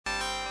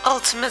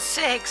Ultima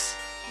 6!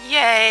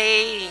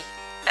 Yay!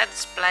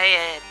 Let's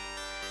play it!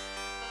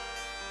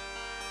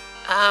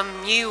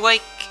 You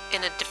wake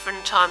in a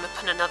different time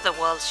upon another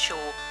world's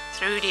shore.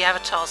 Through the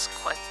Avatar's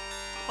quest.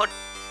 What?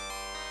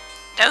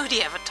 Though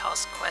the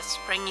Avatar's quests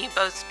bring you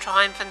both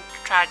triumph and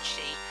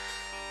tragedy,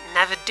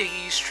 never do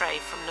you stray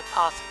from the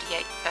path of the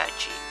 8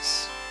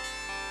 virtues.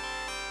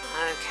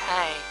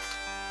 Okay.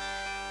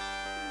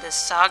 The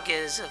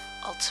sagas of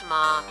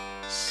Ultima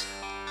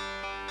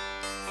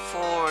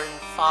 4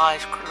 and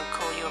 5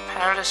 chronicle your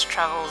perilous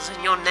travels,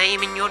 and your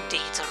name and your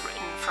deeds are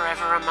written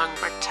forever among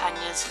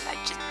Britannia's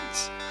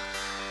legends.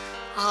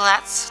 Well,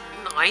 that's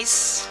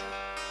nice.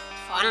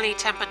 Finally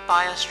tempered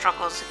by your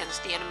struggles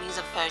against the enemies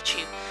of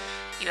virtue,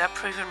 you have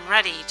proven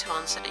ready to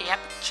answer the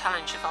epic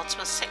challenge of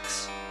Ultima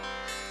 6.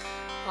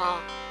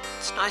 Well,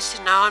 it's nice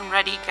to know I'm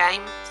ready,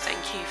 game.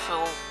 Thank you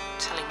for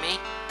telling me.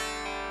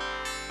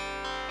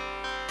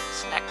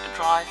 Select the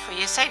drive for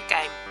your save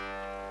game.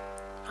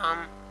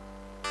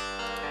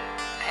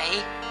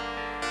 A.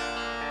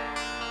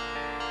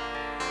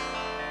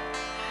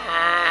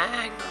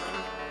 Hang on.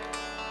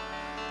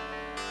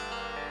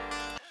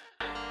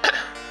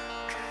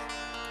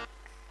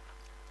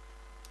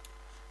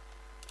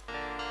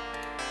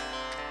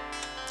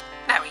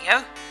 There we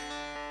go.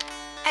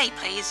 A,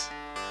 please.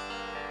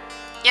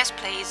 Yes,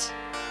 please.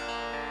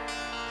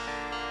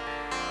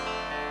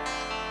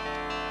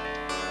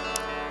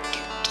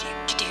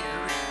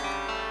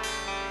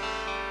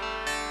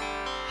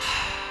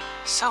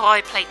 So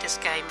I played this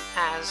game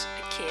as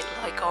a kid,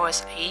 like I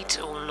was 8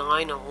 or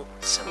 9 or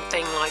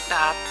something like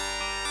that.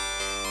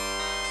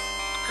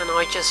 And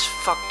I just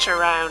fucked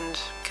around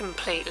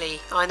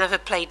completely. I never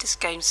played this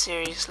game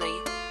seriously.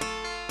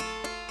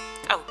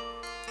 Oh,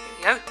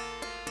 here we go.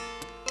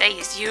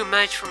 Dazed, you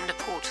emerge from the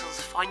portals,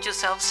 find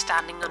yourself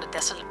standing on a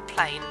desolate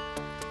plain.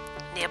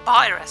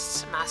 Nearby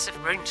rests a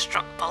massive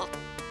rune-struck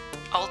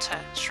altar,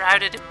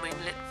 shrouded in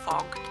moonlit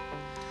fog.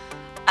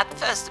 At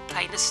first the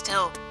plain is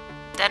still,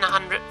 then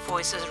 100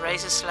 voices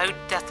raise a slow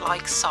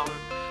death-like song,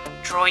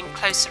 drawing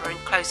closer and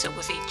closer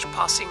with each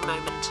passing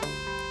moment.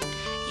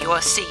 You are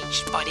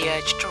sieged by the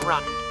urge to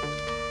run.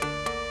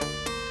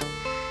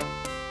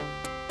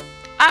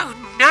 Oh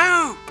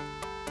no!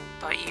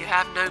 But you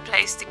have no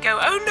place to go.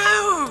 Oh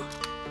no!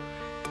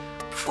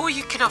 Before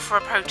you can offer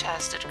a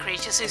protest, the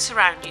creatures who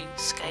surround you,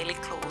 scaly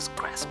claws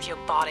grasp your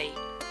body.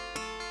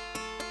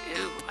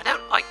 Ooh, I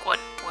don't like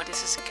where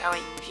this is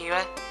going,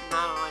 viewer. No,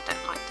 I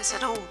don't like this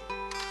at all.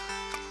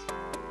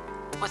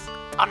 With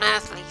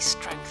unearthly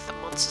strength, the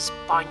monsters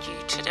bind you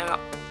to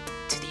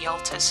the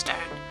altar stone.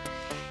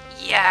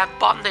 Yeah,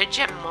 bondage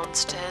and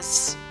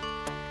monsters.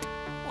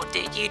 What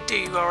did you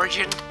do,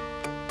 Origin?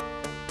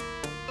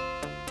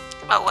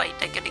 Oh wait,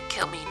 they're gonna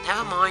kill me.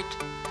 Never mind.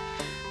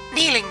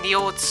 Kneeling, the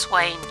odd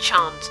swaying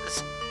chant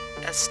as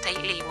a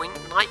stately winged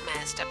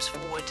nightmare steps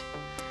forward.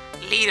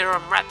 The leader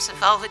unwraps a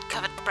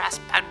velvet-covered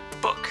brass-bound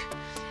book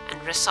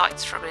and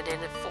recites from it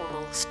in a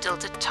formal,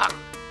 stilted tongue.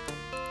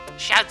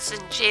 Shouts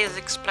and cheers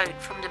explode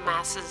from the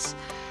masses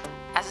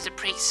as the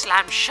priest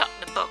slams shut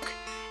the book.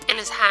 In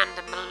his hand,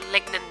 a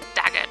malignant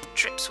dagger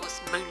drips with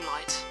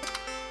moonlight.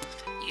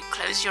 You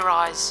close your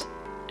eyes.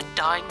 A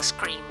dying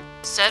scream,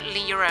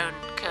 certainly your own,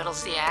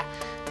 curdles the air.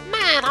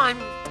 Man,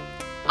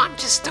 I'm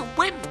just a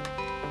wimp.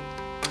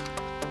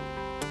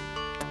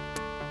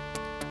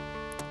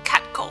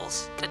 Cat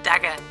calls, the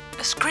dagger,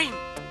 a scream,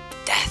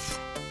 death.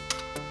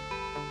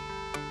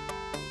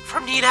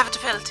 From the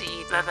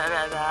inevitability, blah blah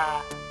blah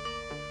blah.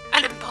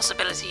 An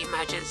impossibility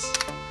emerges.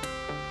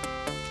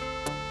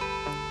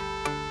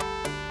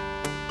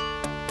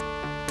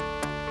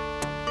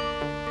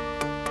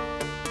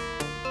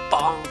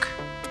 Bonk.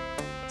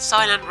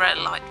 Silent red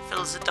light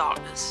fills the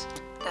darkness.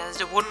 There's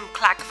the wooden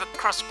clack of a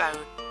crossbow,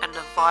 and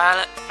a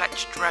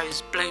violet-fletched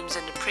rose blooms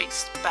in the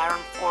priest's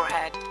barren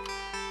forehead.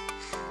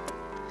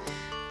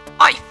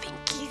 I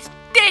think he's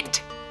dead!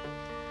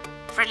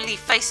 Friendly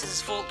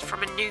faces vault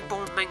from a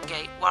newborn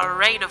moongate, while a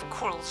rain of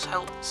quarrels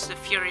holds the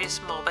furious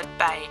mob at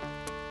bay.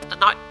 The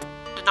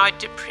Knight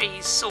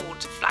Dupree's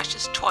sword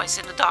flashes twice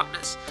in the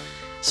darkness,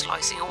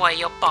 slicing away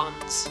your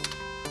bonds.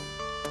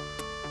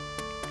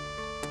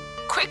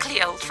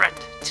 Quickly, old friend,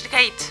 to the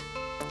gate!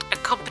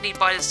 Accompanied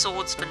by the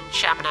swordsman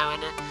Shamino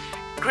and a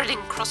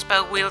grinning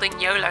crossbow-wielding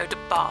Yolo the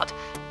Bard,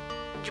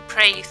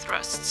 Dupree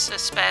thrusts a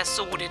spare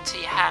sword into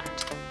your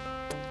hand.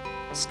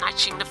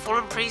 Snatching the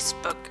fallen priest's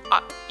book,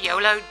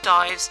 Yolo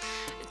dives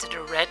into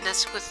the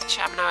redness with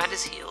Shamino at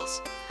his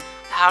heels.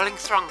 The howling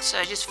throng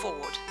surges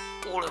forward,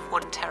 all of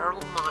one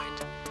terrible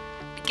mind.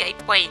 The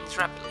gate wanes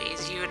rapidly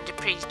as you and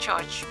Dupree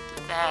charge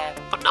there,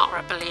 but not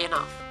rapidly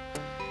enough.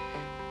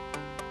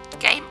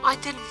 Game, I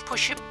didn't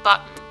push a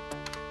button.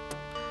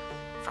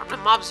 From the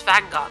mob's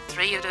vanguard,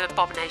 3 of the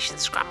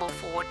abominations scramble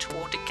forward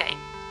toward the gate.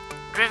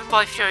 Driven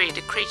by fury,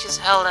 the creatures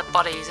hurl their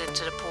bodies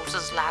into the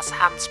portal's last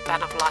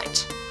handspan of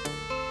light.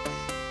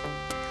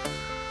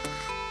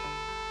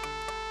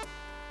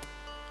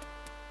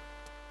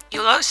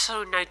 You'll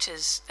also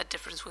notice a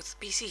difference with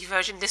the PC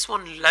version. This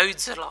one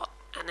loads a lot,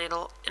 and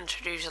it'll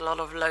introduce a lot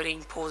of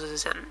loading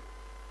pauses, and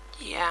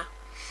yeah.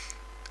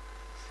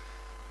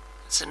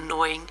 That's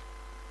annoying.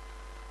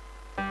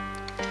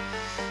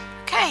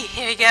 Okay,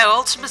 here we go.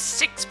 Ultima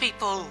 6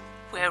 people.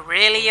 We're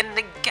really in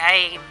the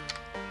game.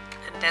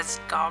 And there's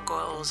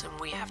gargoyles and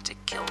we have to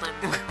kill them.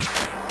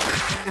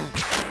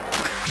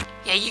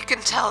 Yeah, you can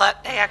tell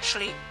that they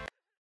actually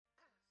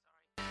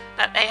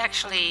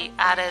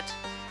added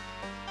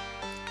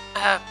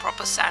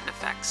proper sound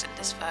effects in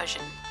this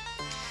version.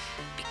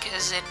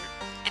 Because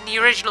in the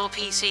original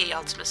PC,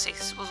 Ultima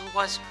 6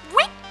 was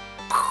whip,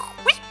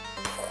 whip,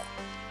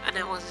 and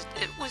it was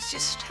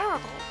just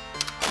terrible.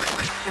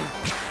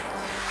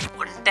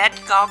 One dead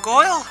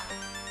gargoyle.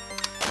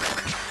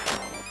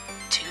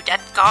 2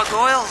 dead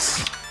gargoyles.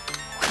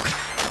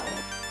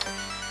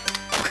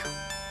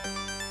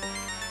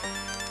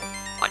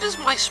 Why does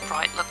my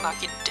sprite look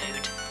like a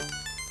dude?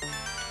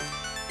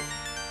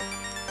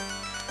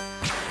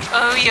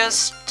 Oh, you're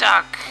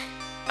stuck.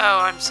 Oh,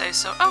 I'm so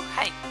sorry. Oh,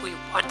 hey, we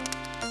won.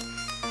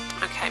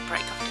 Okay,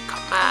 break off the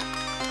combat.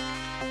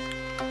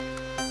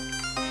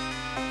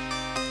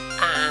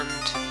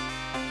 And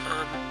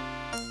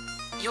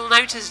you'll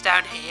notice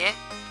down here,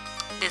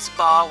 this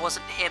bar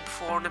wasn't here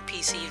before on the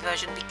PC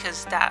version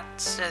because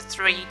that's a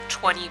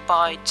 320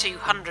 by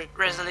 200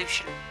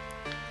 resolution.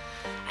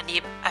 And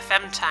the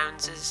FM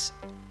Towns is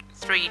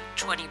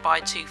 320 by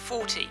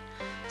 240.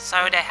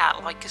 So they had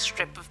like a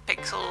strip of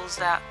pixels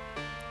that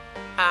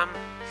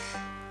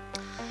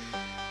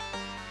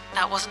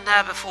wasn't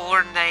there before,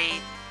 and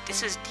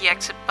this is the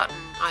exit button.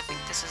 I think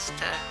this is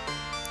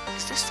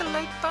this the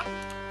load button?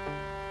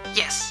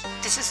 Yes,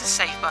 this is the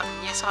save button.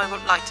 Yes, I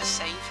would like to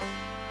save.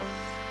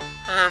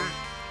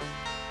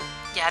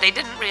 Yeah, they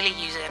didn't really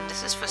use it, and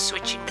this is for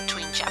switching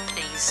between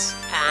Japanese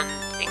and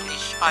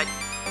English. I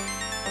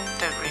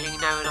don't really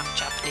know enough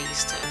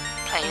Japanese to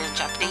play in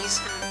Japanese,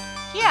 and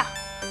yeah.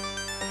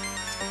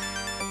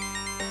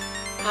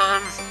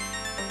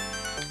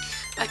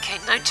 Okay,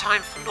 no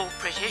time for Lord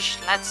British.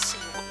 Let's see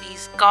what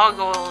these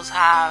gargoyles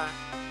have.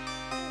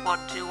 What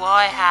do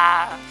I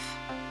have?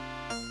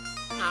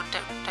 No,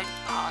 don't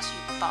pass,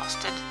 you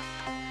bastard.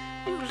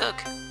 Ooh,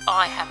 look,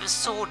 I have a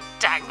sword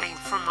dangling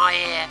from my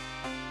ear.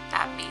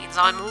 That means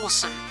I'm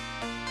awesome.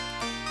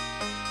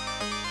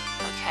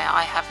 Okay,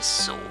 I have a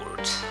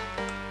sword.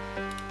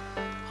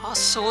 Are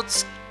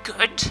swords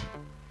good?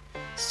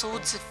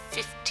 Swords are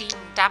 15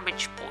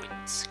 damage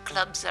points.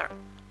 Clubs are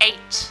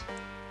 8.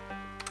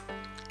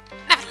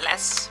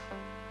 Nevertheless.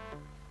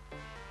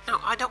 No,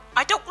 I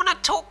don't want to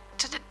talk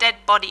to the dead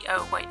body.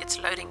 Oh wait, it's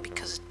loading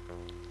because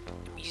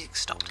the music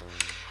stopped.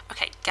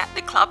 Okay, get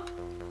the club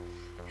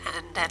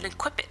and then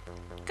equip it.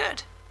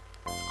 Good.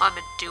 I'm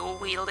a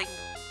dual-wielding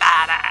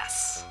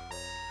badass.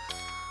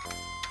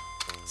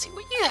 Let's see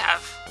what you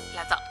have.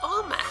 Leather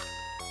armor.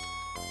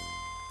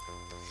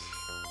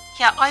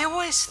 Yeah, I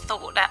always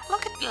thought that.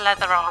 Look at the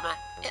leather armor.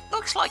 It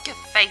looks like a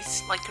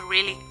face, like a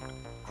really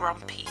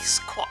grumpy,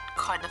 squat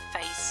kind of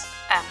face.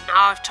 And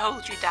now I've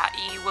told you that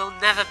you will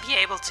never be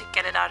able to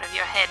get it out of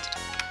your head.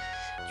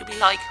 You'll be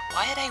like,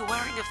 why are they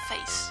wearing a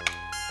face?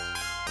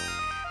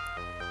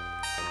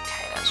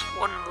 Okay, there's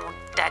one more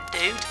dead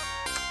dude.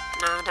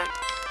 No, don't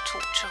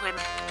talk to him.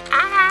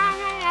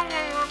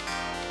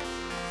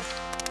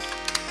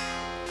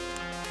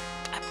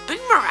 A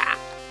boomerang.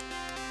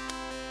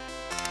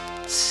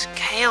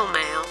 Scale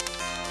mail.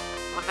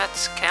 Well, that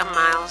scale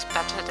mail is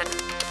better than,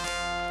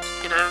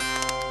 you know,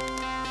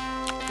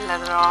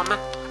 leather armor.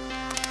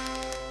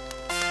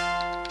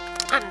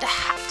 And a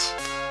hat.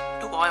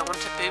 Do I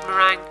want a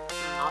boomerang?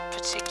 Not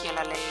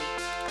particularly.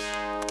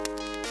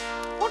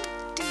 What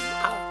do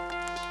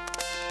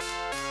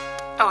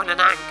oh, and an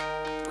ank,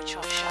 which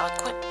I shall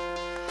equip.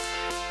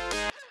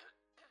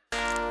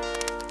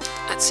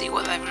 Let's see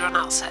what everyone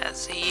else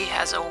has. He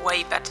has a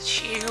way better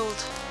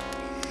shield.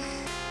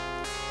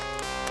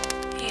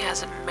 He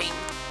has a main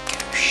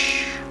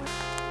gauche.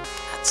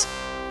 That's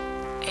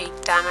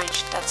 8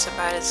 damage. That's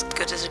about as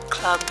good as a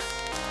club.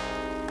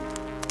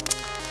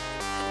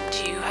 And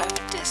you have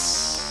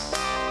this.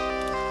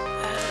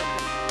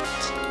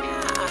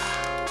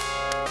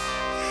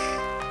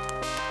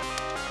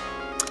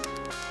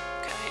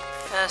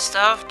 First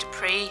off,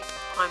 Dupree,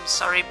 I'm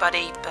sorry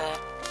buddy, but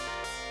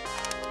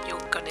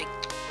you're gonna...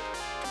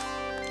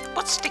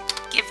 What's the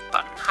give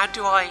button? How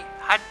do I...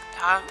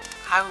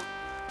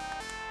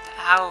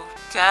 How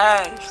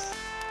goes?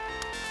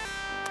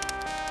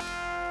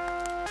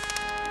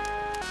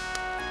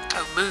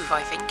 Oh, move,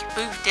 I think.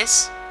 Move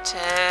this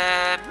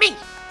to me. Move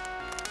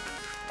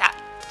that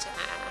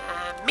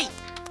to me.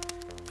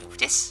 Move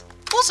this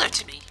also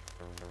to me.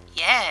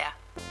 Yeah.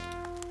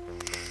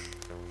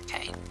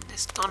 Okay,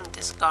 this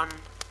gone.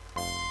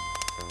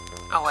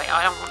 Oh wait,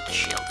 I don't want the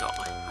shield, do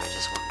I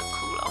just want the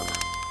cool armor.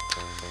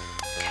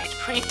 Okay,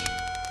 Dupree.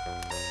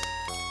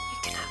 You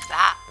can have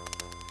that.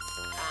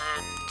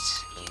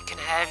 And you can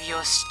have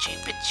your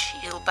stupid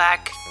shield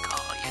back.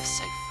 God, you're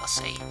so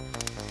fussy.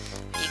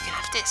 You can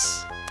have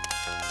this.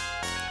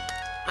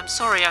 I'm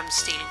sorry I'm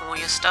stealing all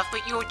your stuff,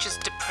 but you're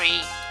just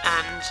Dupree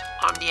and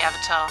I'm the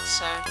avatar,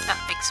 so that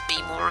makes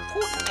me more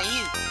important than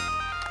you.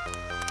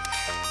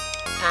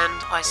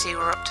 And I see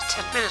we're up to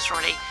 10 minutes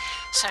already.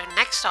 So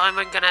next time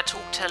I'm gonna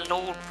talk to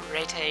Lord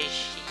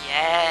British,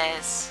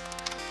 yes.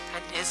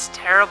 And his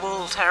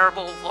terrible,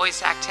 terrible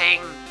voice acting.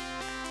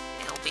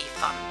 It'll be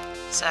fun.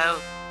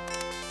 So,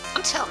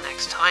 until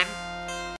next time.